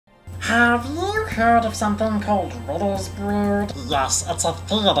Have you heard of something called Riddlesbrood? Yes, it's a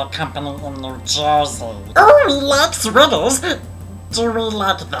theater company in New Jersey. Oh, he likes riddles! Do we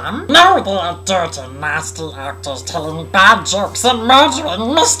like them? No, they are dirty, nasty actors telling bad jokes and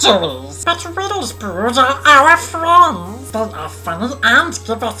murdering mysteries. But Riddlesbrood are our friends. They are funny and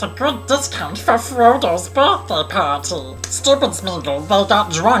give us a good discount for Frodo's birthday party. Stupid Smeagol, they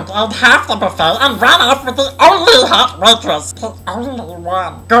got drunk, ate half the buffet, and ran off with the only hot waitress. The only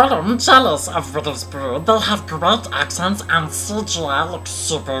one. Gollum, jealous of Riddlesbrood. They have great accents and CGI looks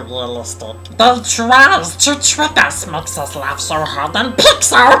super realistic. They tries to trick us, makes us laugh so hard and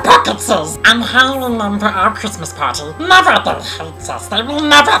picks our pockets. I'm hiring them for our Christmas party. Never, they hate us. They will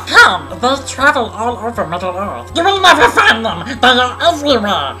never come. They travel all over Middle Earth. You will never find them. They are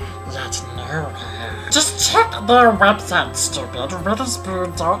everywhere. Yet nowhere. Just check their website, stupid.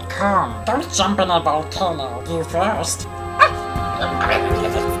 Riddlesbrood.com. Don't jump in a volcano. You first.